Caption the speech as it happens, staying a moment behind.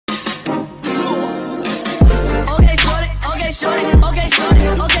shorty, okay, shorty,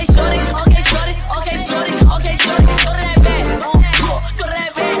 okay, shorty, okay, shorty, okay, shorty, okay, shorty, go to that bag, go to that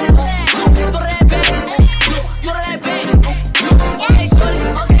bag, go to that bag, go to that bag, okay, shorty,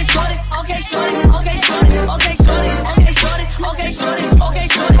 okay, shorty, okay, shorty, okay, shorty, okay, shorty, okay, shorty, okay, shorty, okay,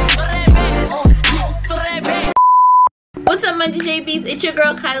 shorty, go to that bag, go to that bag. What's up, my Dajabies? It's your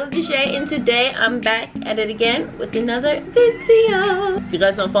girl Kyla Dajabie, and today I'm back at it again with another video. If you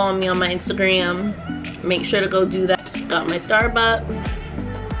guys don't follow me on my Instagram, make sure to go do that. Got my Starbucks.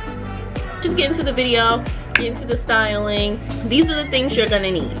 Just get into the video, get into the styling. These are the things you're gonna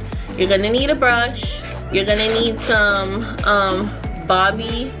need. You're gonna need a brush. You're gonna need some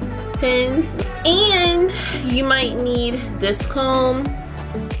bobby pins, and you might need this comb.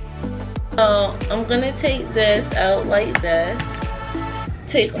 So I'm gonna take this out like this.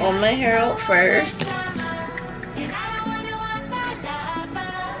 Take all my hair out first.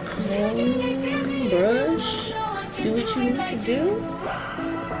 Comb, brush, do what you need to do.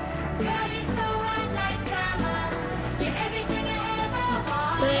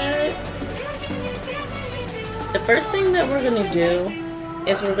 There. The first thing that we're gonna do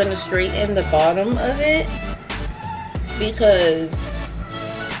is we're gonna straighten the bottom of it, because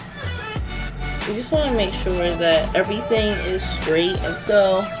you just want to make sure that everything is straight. And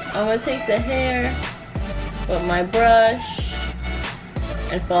so I'm going to take the hair with my brush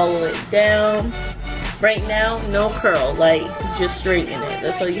and follow it down. Right now, no curl, like just straighten it.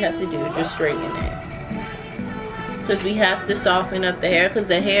 That's all you have to do, just straighten it. Because we have to soften up the hair, because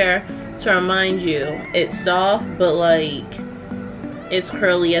the hair, to remind you, it's soft but like it's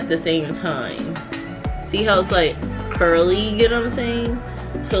curly at the same time. See how it's like curly, you get what I'm saying?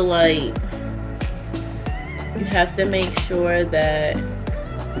 So like you have to make sure that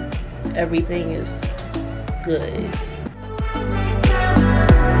everything is good.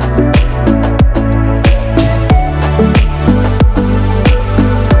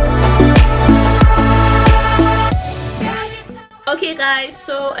 Okay guys,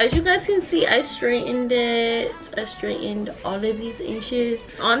 so as you guys can see, I straightened it. I straightened all of these inches.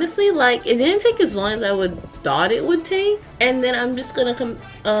 Honestly, like, it didn't take as long as I thought it would take. And then I'm just gonna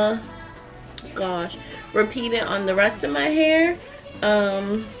repeat it on the rest of my hair,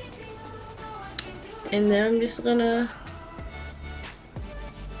 and then I'm just gonna,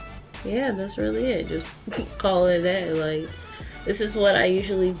 yeah, that's really it. Just call it a day. Like, this is what I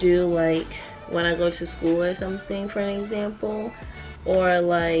usually do, like when I go to school or something, for an example, or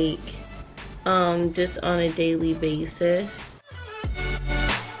like just on a daily basis.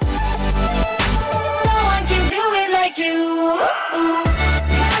 No one can do it like you.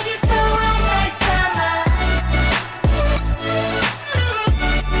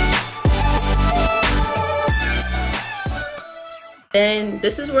 And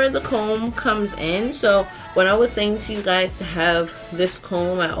this is where the comb comes in. So when I was saying to you guys to have this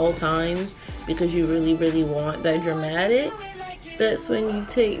comb at all times, because you really want that dramatic, that's when you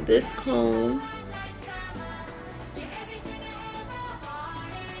take this comb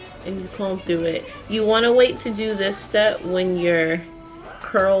and you comb through it. You want to wait to do this step when your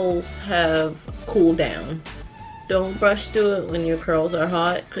curls have cooled down. Don't brush through it when your curls are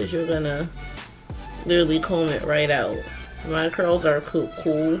hot, because you're gonna literally comb it right out. My curls are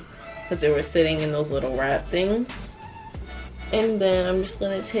cool because they were sitting in those little wrap things. And then I'm just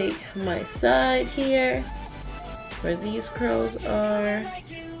gonna take my side here where these curls are.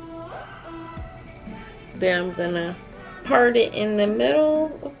 Then I'm gonna part it in the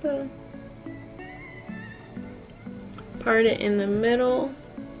middle. Okay. Part it in the middle.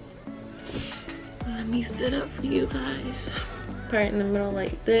 Let me sit up for you guys. Part it in the middle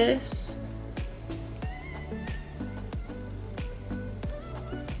like this.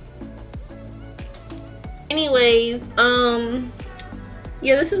 Anyways,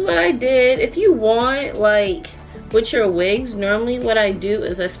 yeah, this is what I did. If you want, like, with your wigs, normally what I do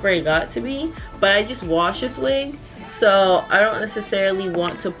is I spray Dajabie, but I just wash this wig, so I don't necessarily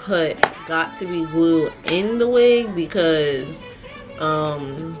want to put Dajabie glue in the wig, because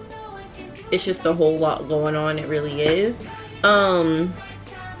it's just a whole lot going on. It really is.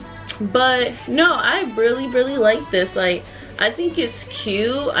 But no, I really like this. Like, I think it's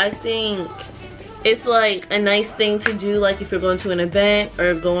cute. I think it's like a nice thing to do, like if you're going to an event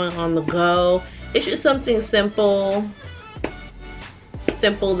or going on the go. It's just something simple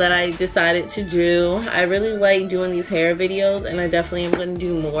that I decided to do. I really like doing these hair videos, and I definitely am going to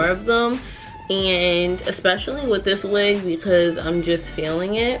do more of them, and especially with this wig, because I'm just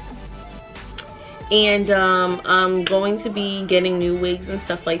feeling it. And I'm going to be getting new wigs and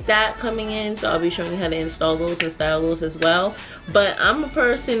stuff like that coming in, so I'll be showing you how to install those and style those as well. But I'm a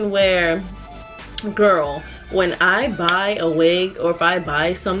person where, girl, when I buy a wig or if I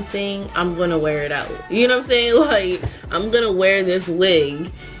buy something, I'm gonna wear it out. You know what I'm saying? Like, I'm gonna wear this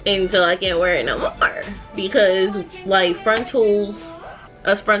wig until I can't wear it no more. Because like frontals,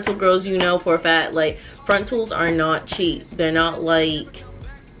 us frontal girls, you know for a fact, like frontals are not cheap. They're not like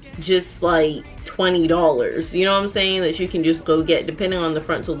just like $20, you know what I'm saying, that you can just go get depending on the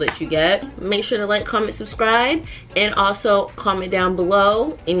frontal that you get. Make sure to like, comment, subscribe, and also comment down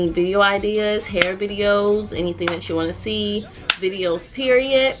below any video ideas, hair videos, anything that you want to see, videos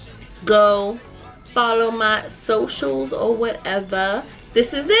period. Go follow my socials or whatever.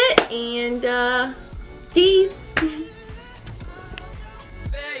 This is it, and peace.